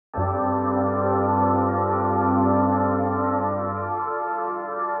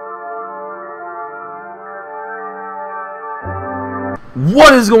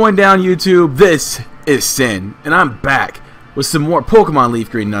What is going down, YouTube? This is Sin, and I'm back with some more Pokemon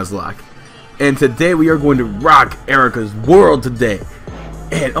LeafGreen Nuzlocke. And today we are going to rock Erica's world today.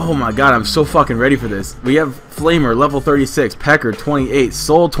 And oh my god, I'm so fucking ready for this. We have Flamer level 36, Pecker 28,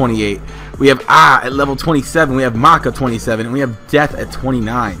 Soul 28. We have at level 27, we have Maka 27, and we have Death at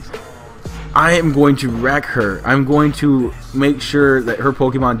 29. I am going to wreck her. I'm going to make sure that her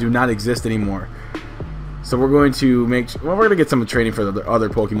Pokemon do not exist anymore. So we're going to we're going to get some training for the other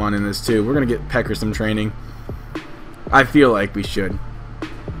Pokemon in this too. We're going to get Pecker some training. I feel like we should.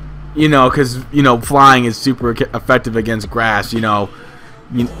 You know, because, you know, flying is super effective against grass, you know.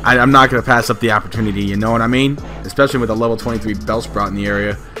 I'm not going to pass up the opportunity, you know what I mean? Especially with a level 23 Bellsprout in the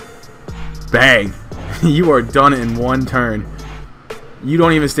area. Bang! You are done in one turn. You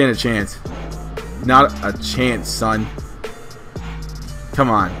don't even stand a chance. Not a chance, son. Come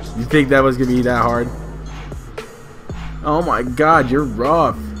on. You think that was going to be that hard? Oh my god, you're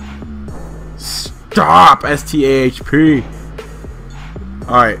rough. Stop! STAHP.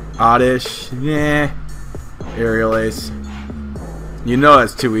 Alright, Oddish. Nah. Aerial Ace. You know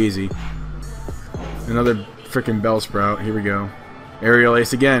that's too easy. Another freaking Bellsprout. Here we go. Aerial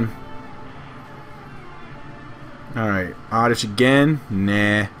Ace again. Alright, Oddish again.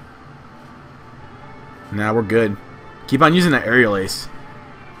 Nah. Nah, we're good. Keep on using that Aerial Ace.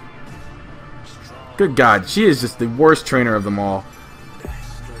 Good god, she is just the worst trainer of them all.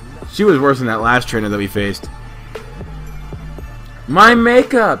 She was worse than that last trainer that we faced. My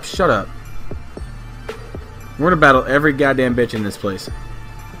makeup! Shut up. We're gonna battle every goddamn bitch in this place.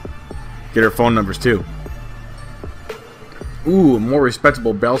 Get her phone numbers too. Ooh, more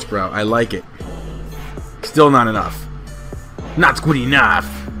respectable Bellsprout. I like it. Still not enough. Not good enough.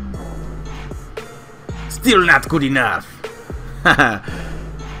 Still not good enough. Haha.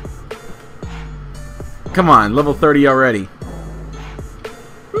 Come on, level 30 already.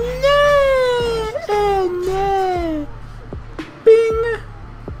 No. Bing.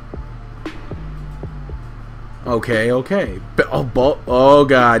 Okay, okay. Oh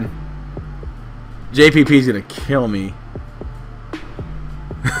god. JPP's gonna kill me.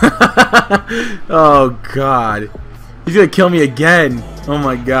 Oh god. He's gonna kill me again. Oh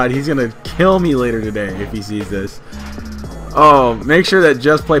my god, he's gonna kill me later today if he sees this. Oh, make sure that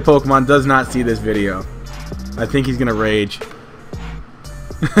JustPlay Pokemon does not see this video. I think he's gonna rage.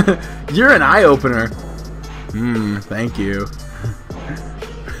 You're an eye-opener. Thank you.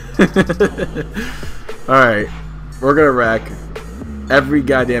 Alright, we're gonna wreck every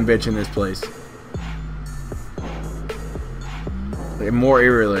goddamn bitch in this place. More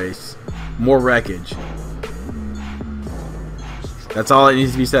Aerial Ace. More wreckage. That's all that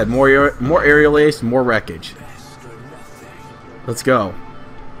needs to be said. More Aerial Ace, more wreckage. Let's go.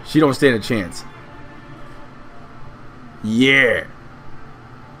 She don't stand a chance. Yeah.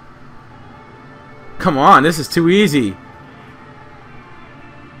 Come on, this is too easy.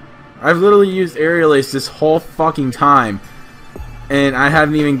 I've literally used Aerial Ace this whole fucking time, and I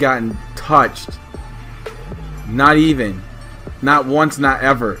haven't even gotten touched. Not even. Not once, not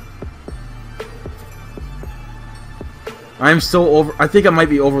ever. I'm so over. I think I might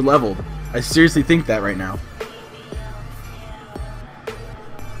be over leveled. I seriously think that right now.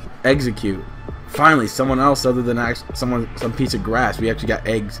 Execute. Finally, someone else other than some piece of grass. We actually got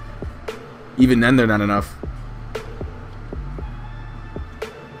eggs. Even then, they're not enough.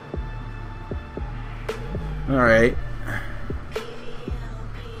 Alright.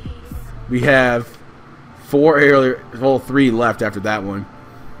 We have 3 left after that one.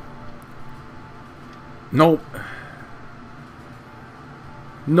 Nope.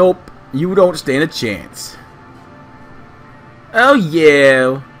 Nope. You don't stand a chance. Oh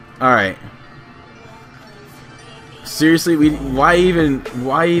yeah. Alright. Seriously, why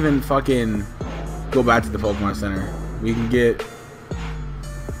even fucking go back to the Pokemon Center? We can get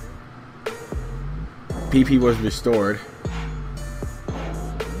PP was restored.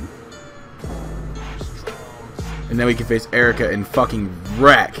 And then we can face Erica and fucking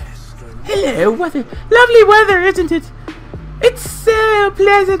wreck. Hello, what a lovely weather, isn't it? It's so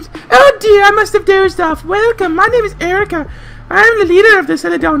pleasant. Oh dear, I must have dozed off. Welcome, my name is Erica. I am the leader of the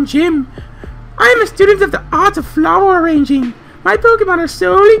Celadon Gym. I am a student of the art of flower arranging. My Pokemon are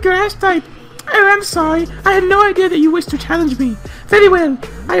solely grass type. Oh, I'm sorry. I had no idea that you wished to challenge me. Very well,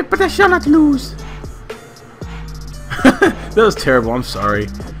 but I shall not lose. That was terrible. I'm sorry.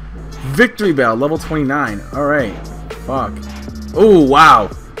 Victory Bell, level 29. Alright. Fuck. Oh, wow.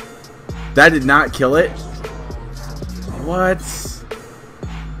 That did not kill it? What?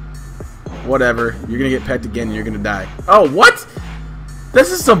 Whatever. You're gonna get pecked again and you're gonna die. Oh, what?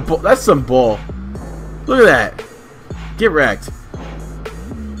 This is some bull. That's some bull. Look at that. Get wrecked.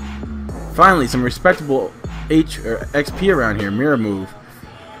 Finally, some respectable H or XP around here. Mirror move.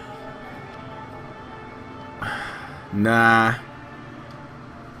 Nah.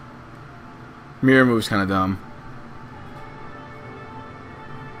 Mirror move's kind of dumb.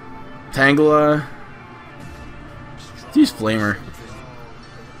 Tangela. Let's use Flamer.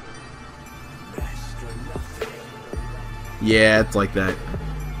 Yeah, it's like that.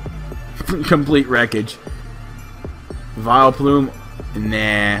 Complete wreckage. Vileplume.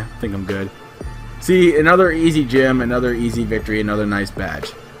 Nah, I think I'm good. See, another easy gym, another easy victory, another nice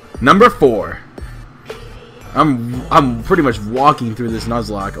badge. Number 4. I'm pretty much walking through this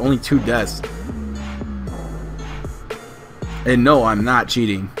Nuzlocke. Only 2 deaths. And no, I'm not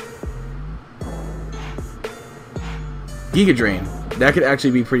cheating. Giga Drain. That could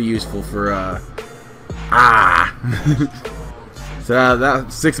actually be pretty useful for So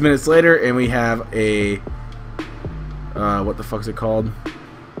that's 6 minutes later, and we have a what the fuck's it called?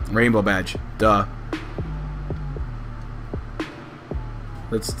 Rainbow badge. Duh.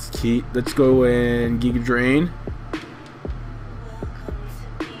 Let's go in Giga Drain.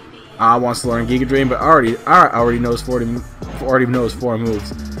 I wants to learn Giga Drain, but I already knows 4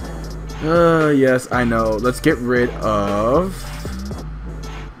 moves. Yes, I know. Let's get rid of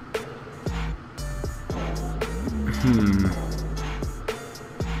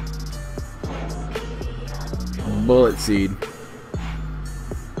Bullet Seed.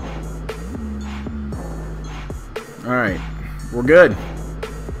 Alright, we're good.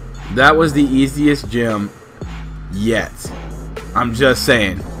 That was the easiest gym yet. I'm just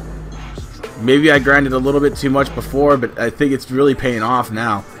saying. Maybe I grinded a little bit too much before, but I think it's really paying off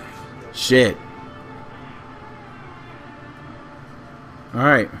now. Shit.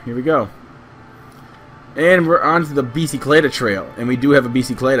 Alright, here we go. And we're on to the Bicicleta Trail. And we do have a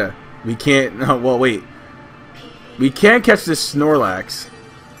Bicicleta. We can't... No, well, wait. We can catch this Snorlax.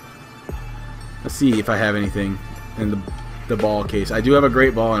 Let's see if I have anything in the ball case. I do have a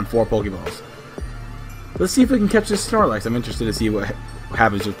Great Ball and 4 Pokeballs. Let's see if we can catch this Snorlax. I'm interested to see what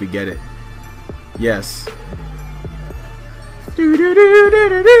happens if we get it. Yes.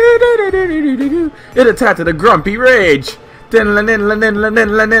 It attacked with a grumpy rage.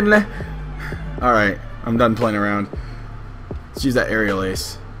 Alright, I'm done playing around. Let's use that Aerial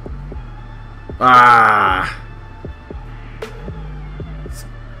Ace.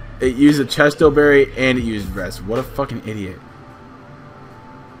 It used a Chesto Berry and it used Rest. What a fucking idiot.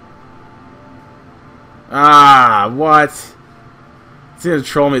 What? It's gonna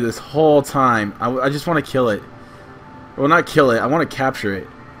troll me this whole time. I just want to kill it. Well, not kill it. I want to capture it.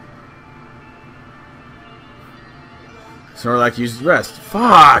 Snorlax used Rest.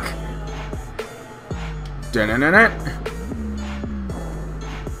 Fuck!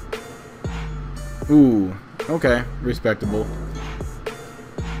 Ooh. Okay. Respectable.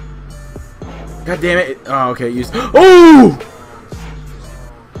 God damn it. Oh, okay. Use. Oh!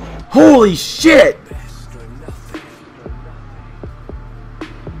 Holy shit!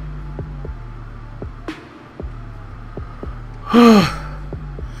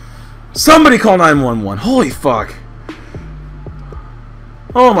 Somebody call 911. Holy fuck.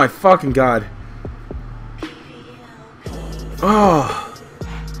 Oh my fucking god. Oh.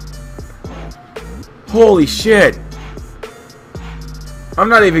 Holy shit. I'm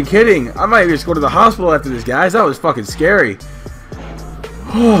not even kidding. I might just go to the hospital after this, guys. That was fucking scary.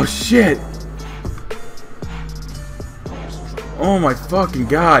 Oh shit. Oh my fucking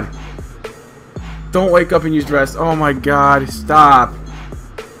god. Don't wake up and use Rest. Oh my god. Stop.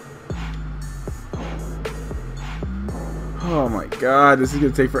 Oh my god. This is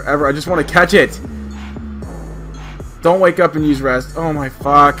gonna take forever. I just want to catch it. Don't wake up and use Rest. Oh my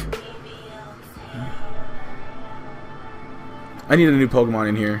fuck. I need a new Pokemon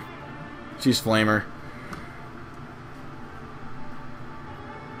in here. She's Flamer.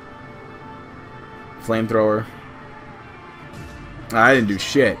 Flamethrower. I didn't do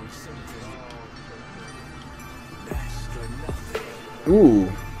shit. Ooh.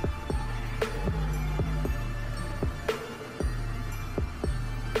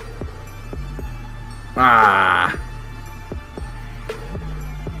 Ah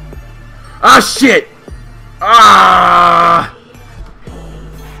shit.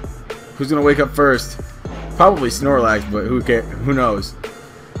 Who's gonna wake up first? Probably Snorlax, but who cares? Who knows?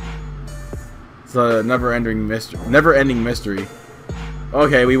 It's a never-ending mystery.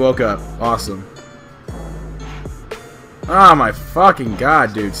 Okay, we woke up. Awesome. Oh my fucking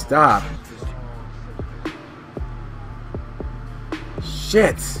god, dude! Stop.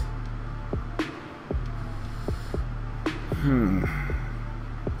 Shit.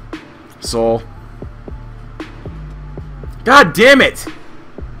 Soul. God damn it!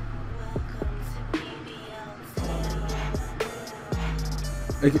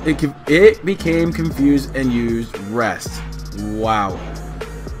 It became confused and used rest. Wow.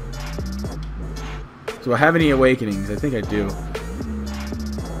 Do I have any awakenings? I think I do.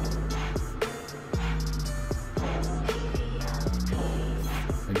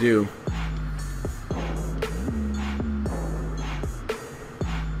 I do.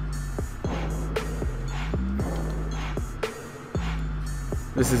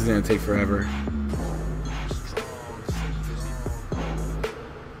 This is gonna take forever.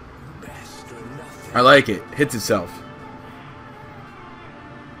 I like it. Hits itself.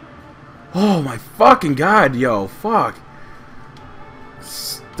 Oh my fucking god, yo. Fuck.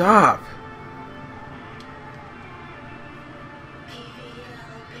 Stop.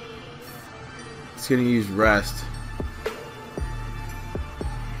 It's gonna use rest.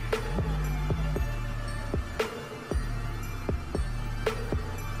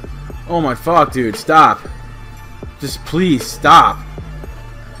 Oh my fuck, dude. Stop. Just please stop.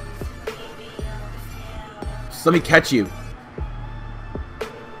 Just let me catch you.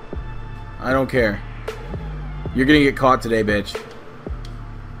 I don't care. You're gonna get caught today, bitch.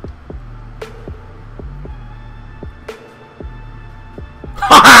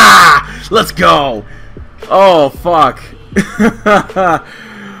 Ha ha! Let's go! Oh, fuck.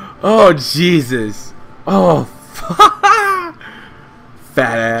 Oh, Jesus. Oh, fuck.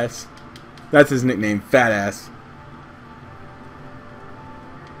 Fat ass. That's his nickname, Fat Ass.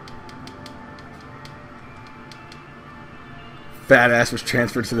 Fat Ass was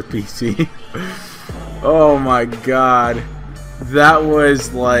transferred to the PC. Oh my god. That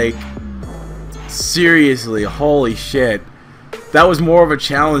was like... seriously, holy shit. That was more of a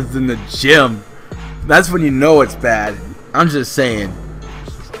challenge than the gym. That's when you know it's bad. I'm just saying.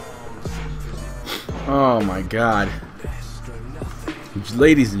 Oh my god.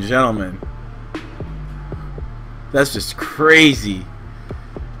 Ladies and gentlemen. That's just crazy.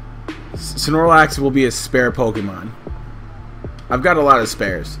 Snorlax will be a spare Pokemon. I've got a lot of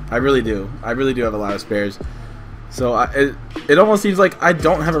spares. I really do. I really do have a lot of spares. So it almost seems like I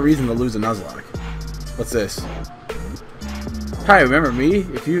don't have a reason to lose a Nuzlocke. What's this? Hi, remember me?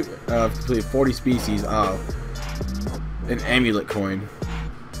 If you complete 40 species, an amulet coin.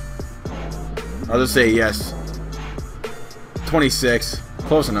 I'll just say yes. 26.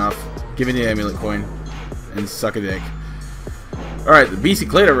 Close enough. Give me the amulet coin. And suck a dick. Alright, the BC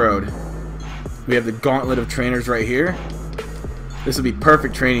Clada Road. We have the Gauntlet of Trainers right here. This will be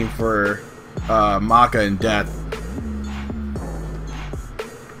perfect training for Maka and Death.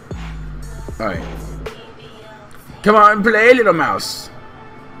 Alright. Come on, play, little mouse.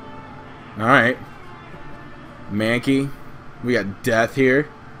 Alright. Mankey. We got Death here.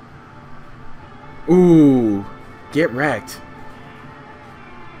 Ooh. Get wrecked.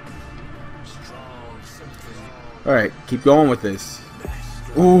 Alright, keep going with this.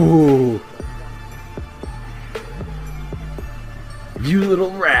 Ooh. You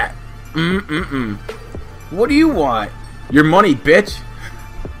little rat. What do you want? Your money, bitch.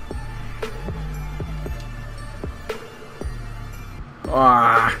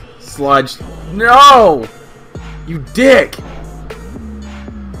 Ah, sludge. No! You dick!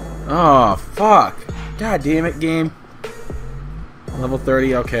 Oh, fuck. God damn it, game. Level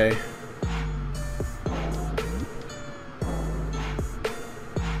 30, okay.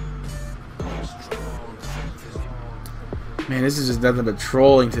 Man, this is just nothing but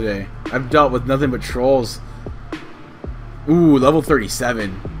trolling today. I've dealt with nothing but trolls. Ooh, level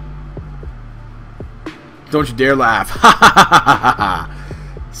 37. Don't you dare laugh. Ha ha ha ha ha.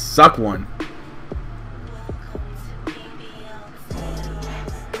 Suck one.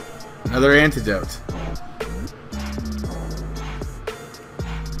 Another antidote.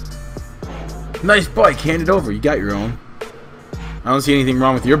 Nice bike, hand it over. You got your own. I don't see anything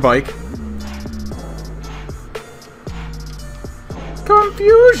wrong with your bike.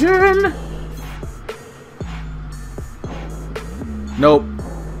 Confusion. Nope.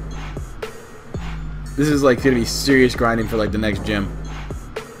 This is like gonna be serious grinding for like the next gym.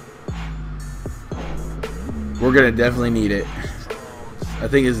 We're gonna definitely need it. I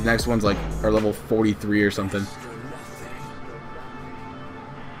think his next one's like our level 43 or something.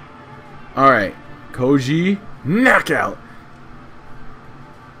 Alright. Koji. Knockout.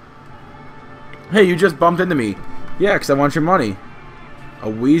 Hey, you just bumped into me. Yeah, because I want your money. A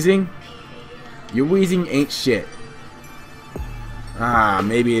wheezing? Your wheezing ain't shit. Ah,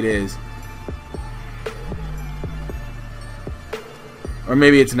 maybe it is. Or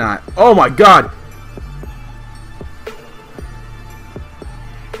maybe it's not. Oh my god!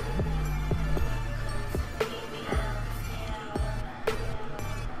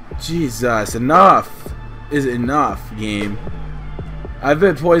 Jesus, enough is enough, game. I've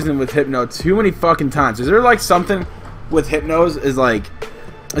been poisoned with Hypno too many fucking times. Is there like something with Hypnos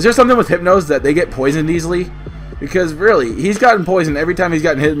is there something with Hypnos that they get poisoned easily? Because really, he's gotten poisoned every time he's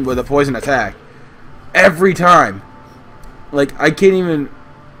gotten hit with a poison attack. Every time. Like, I can't even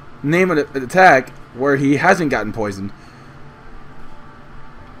name an attack where he hasn't gotten poisoned.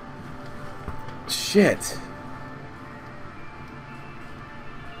 Shit.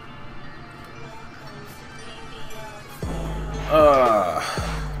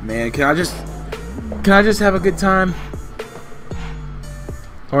 Man, can I just have a good time?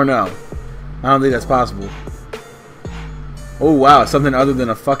 Or no? I don't think that's possible. Oh wow, something other than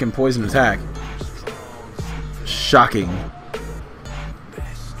a fucking poison attack. Shocking.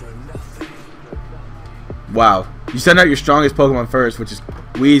 Wow. You send out your strongest Pokemon first, which is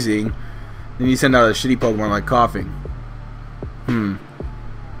wheezing. Then you send out a shitty Pokemon like coughing.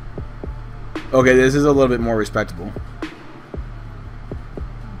 Okay, this is a little bit more respectable.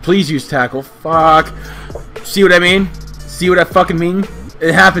 Please use tackle. Fuck. See what I mean? See what I fucking mean?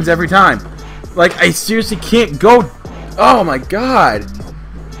 It happens every time. Like, I seriously can't go. Oh my god.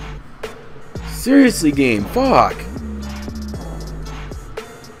 Seriously, game. Fuck.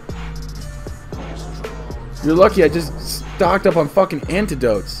 You're lucky I just stocked up on fucking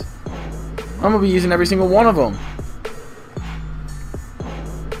antidotes. I'm gonna be using every single one of them.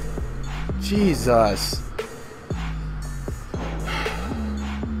 Jesus.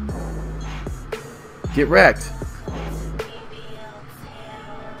 Get wrecked.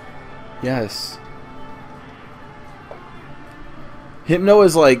 Yes. Hypno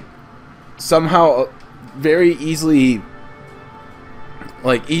is like somehow very easily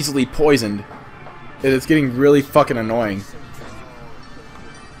poisoned. And it's getting really fucking annoying.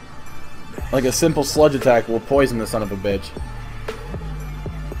 Like a simple sludge attack will poison the son of a bitch.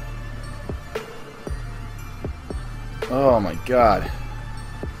 Oh my god.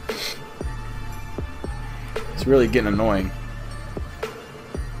 It's really getting annoying.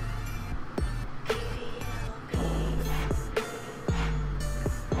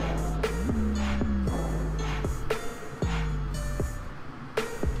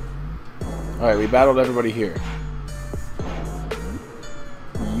 Alright, we battled everybody here.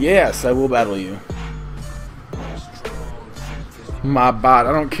 Yes, I will battle you. My bot.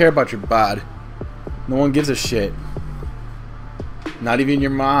 I don't care about your bot. No one gives a shit. Not even your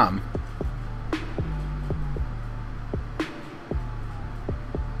mom.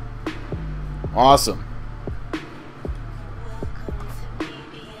 Awesome.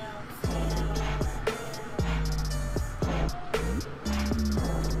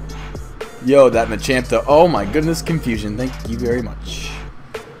 Yo, that Machamp though. Oh my goodness, confusion. Thank you very much.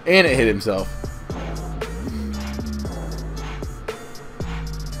 And it hit himself.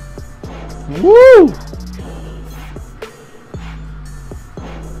 Woo!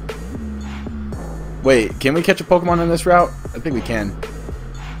 Wait, can we catch a Pokemon on this route? I think we can.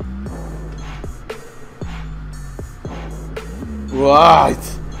 What?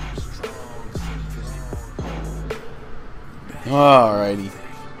 Alrighty.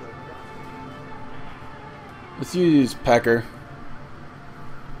 Let's use Pecker.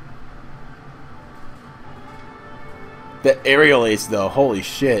 The aerial ace though, holy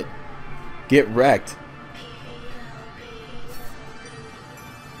shit. Get wrecked.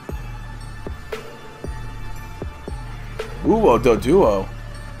 Ooh, Doduo.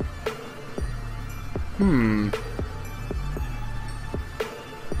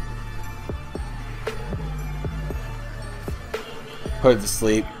 Put it to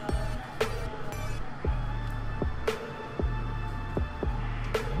sleep.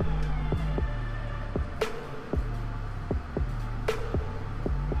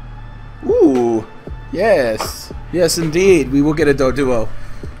 Ooh, yes. Yes, indeed. We will get a Doduo.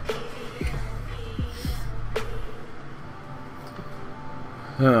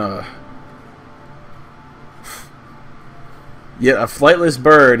 Yet a flightless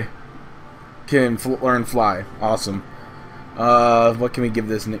bird can learn fly. Awesome. What can we give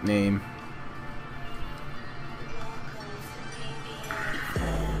this nickname?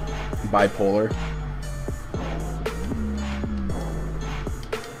 Bipolar.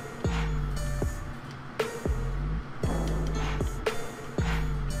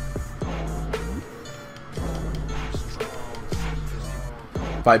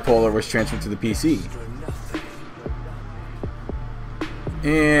 Bipolar was transferred to the PC.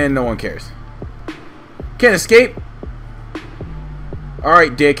 And no one cares. Can't escape.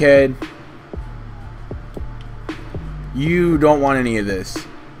 Alright, dickhead. You don't want any of this.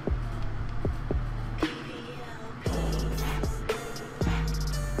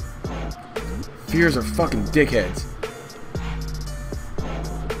 Fears are fucking dickheads.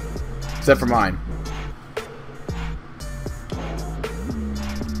 Except for mine.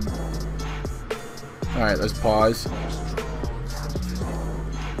 Alright, let's pause.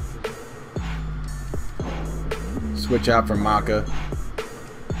 Switch out for Maka.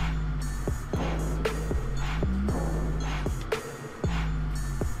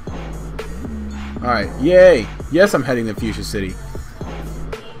 Alright, yay! Yes, I'm heading to Fuchsia City.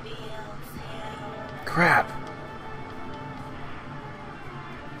 Crap.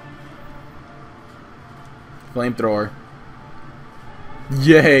 Flamethrower.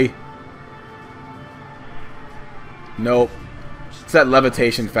 Yay! Nope. It's that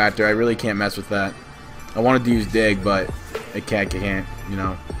levitation factor. I really can't mess with that. I wanted to use dig, but I can't, you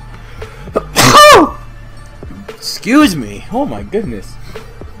know. Excuse me. Oh my goodness.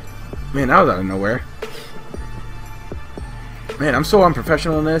 Man, that was out of nowhere. Man, I'm so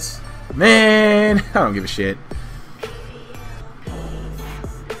unprofessional in this. Man, I don't give a shit.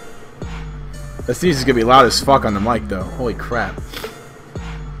 This sneeze is gonna be loud as fuck on the mic, though. Holy crap.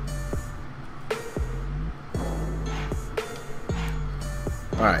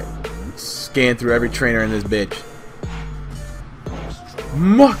 Alright. Scan through every trainer in this bitch.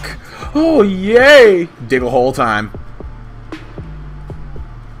 Muck! Oh, yay! Dig a hole time.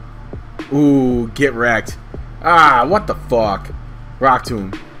 Ooh, get wrecked. Ah, what the fuck? Rock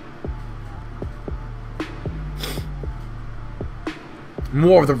Tomb.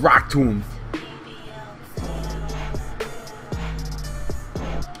 More of the Rock Tomb.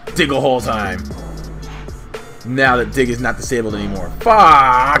 Dig a hole time. Now that dig is not disabled anymore.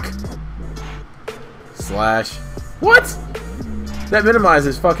 Fuck! Slash. What? That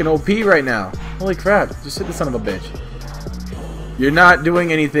minimizes fucking OP right now. Holy crap. Just hit the son of a bitch. You're not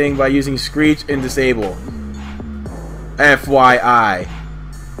doing anything by using Screech and Disable. FYI.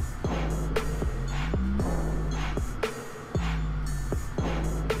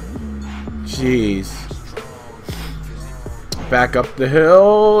 Jeez. Back up the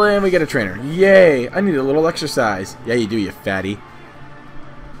hill, and we get a trainer. Yay! I need a little exercise. Yeah, you do, you fatty.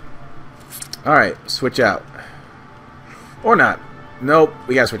 Alright, switch out. Or not. Nope,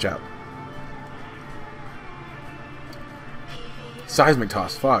 we gotta switch out. Seismic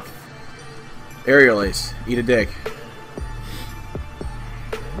Toss, fuck. Aerial Ace, eat a dick.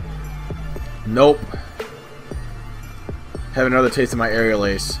 Nope. Have another taste of my Aerial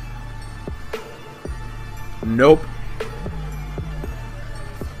Ace. Nope.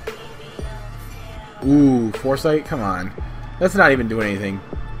 Ooh, Foresight? Come on. That's not even doing anything.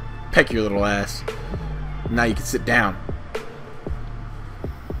 Peck your little ass. Now you can sit down.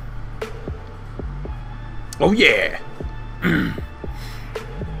 Oh yeah!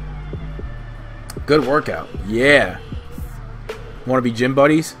 Good workout. Yeah. Wanna be gym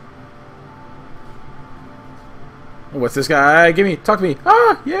buddies? What's this guy? Give me, talk to me.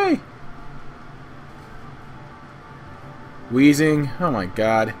 Ah, yay! Wheezing. Oh my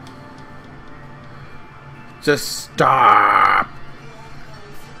god. Just stop.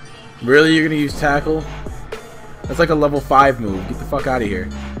 Really, you're gonna use tackle? That's like a level 5 move. Get the fuck out of here.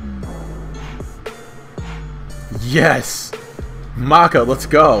 Yes! Maka, let's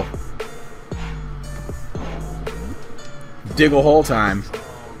go. Dig a hole time.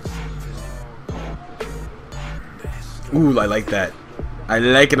 Ooh, I like that. I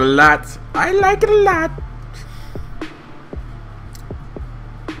like it a lot. I like it a lot.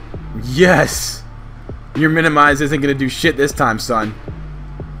 Yes! Your minimize isn't gonna do shit this time, son.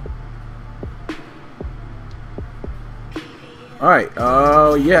 Alright,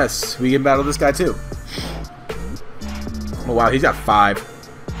 oh yes, we can battle this guy too. Oh wow, he's got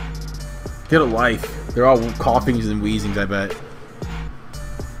 5. Get a life. They're all coughings and wheezings, I bet.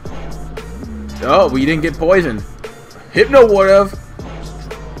 Oh, well, you didn't get poisoned. Hypno would've.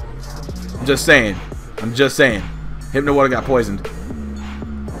 I'm just saying. I'm just saying. Hypno would've got poisoned.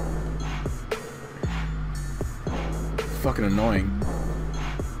 Fucking annoying.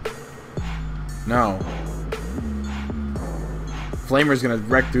 No. Flamer's gonna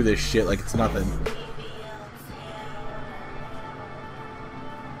wreck through this shit like it's nothing.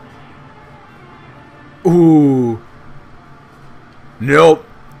 Ooh. Nope.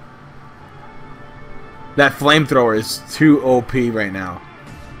 That flamethrower is too OP right now.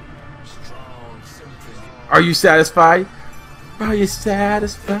 Are you satisfied? Are you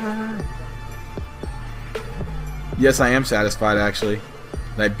satisfied? Yes, I am satisfied, actually.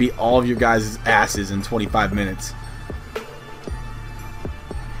 I beat all of you guys' asses in 25 minutes.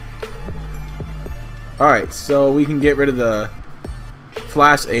 Alright, so we can get rid of the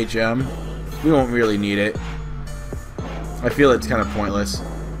Flash HM. We won't really need it. I feel it's kind of pointless.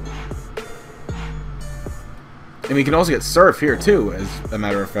 And we can also get Surf here, too, as a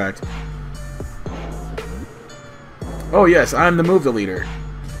matter of fact. Oh yes, I'm the move leader.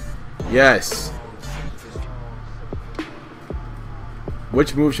 Yes.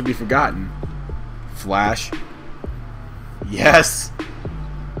 Which move should be forgotten? Flash. Yes.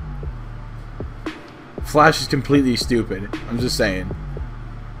 Flash is completely stupid. I'm just saying.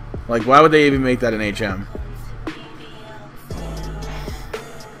 Like, why would they even make that an HM?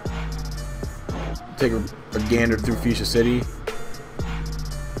 Take a gander through Fuchsia City.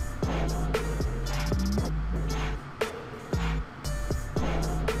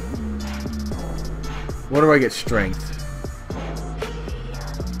 What do I get? Strength.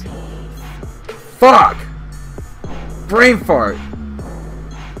 Fuck! Brain fart.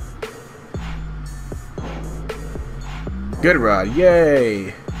 Good rod.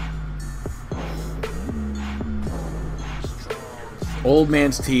 Yay! Old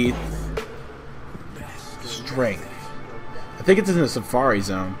man's teeth. Strength. I think it's in the Safari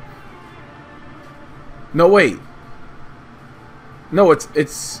Zone. No, wait. No,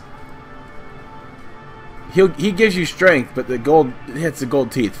 it's. He gives you strength, but the gold hits the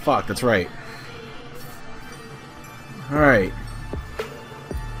gold teeth. Fuck, that's right. Alright.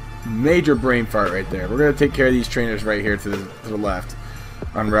 Major brain fart right there. We're going to take care of these trainers right here to the left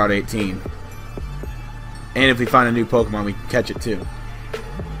on Route 18. And if we find a new Pokemon, we can catch it too.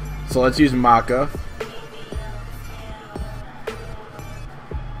 So let's use Maka.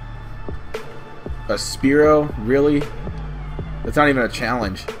 A Spearow? Really? That's not even a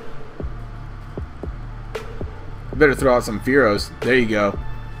challenge. Better throw out some Fearows. There you go.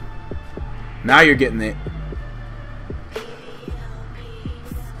 Now you're getting it.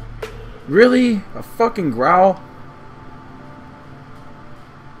 Really? A fucking growl?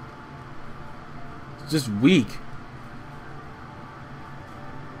 It's just weak.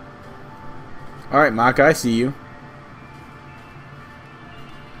 Alright, Maka, I see you.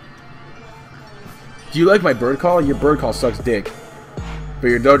 Do you like my bird call? Your bird call sucks dick. But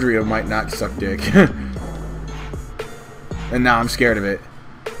your Dodrio might not suck dick. And now I'm scared of it.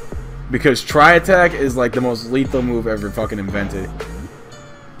 Because Tri-Attack is like the most lethal move ever fucking invented.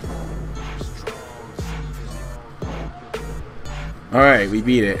 Alright, we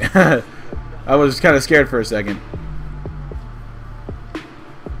beat it. I was kind of scared for a second.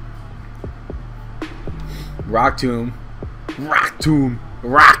 Rock Tomb. Rock Tomb.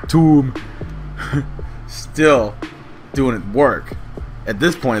 Rock Tomb. Still doing it work at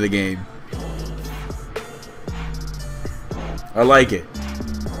this point of the game. I like it.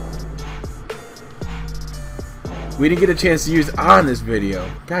 We didn't get a chance to use on this video.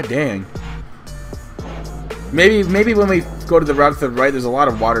 God dang. Maybe when we go to the route to the right, there's a lot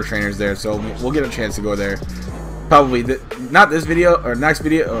of water trainers there, so we'll get a chance to go there. Probably not this video or next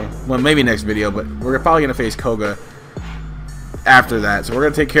video, or well, maybe next video, but we're probably gonna face Koga after that. So we're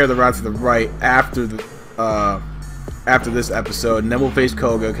gonna take care of the route to the right after this episode, and then we'll face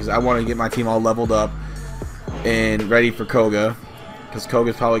Koga because I want to get my team all leveled up and ready for Koga, because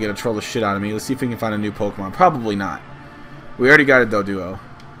Koga's probably gonna troll the shit out of me. Let's see if we can find a new Pokemon. Probably not. We already got a Doduo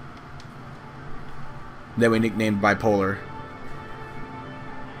that we nicknamed Bipolar.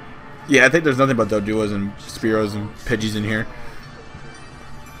 Yeah, I think there's nothing but Doduos and Spearows and Pidgeys in here.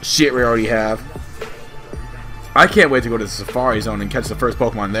 Shit, we already have. I can't wait to go to the Safari Zone and catch the first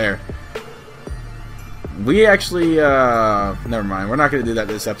Pokemon there. We actually, never mind. We're not going to do that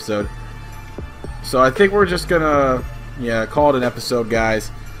this episode. So I think we're just going to, yeah, call it an episode,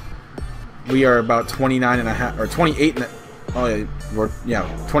 guys. We are about 29 and a half, or 28, oh yeah, we're,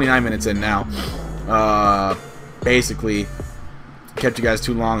 yeah, 29 minutes in now. Basically, kept you guys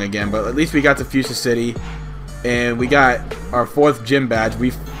too long again, but at least we got to Fuchsia City, and we got our 4th gym badge.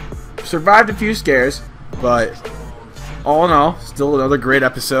 We've survived a few scares, but all in all, still another great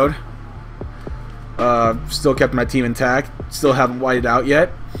episode. Still kept my team intact. Still haven't whited out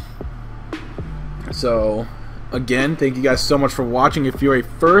yet. So, again, thank you guys so much for watching. If you're a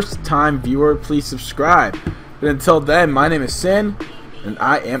first-time viewer, please subscribe. But until then, my name is Sin, and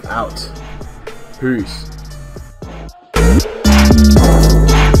I am out. Peace.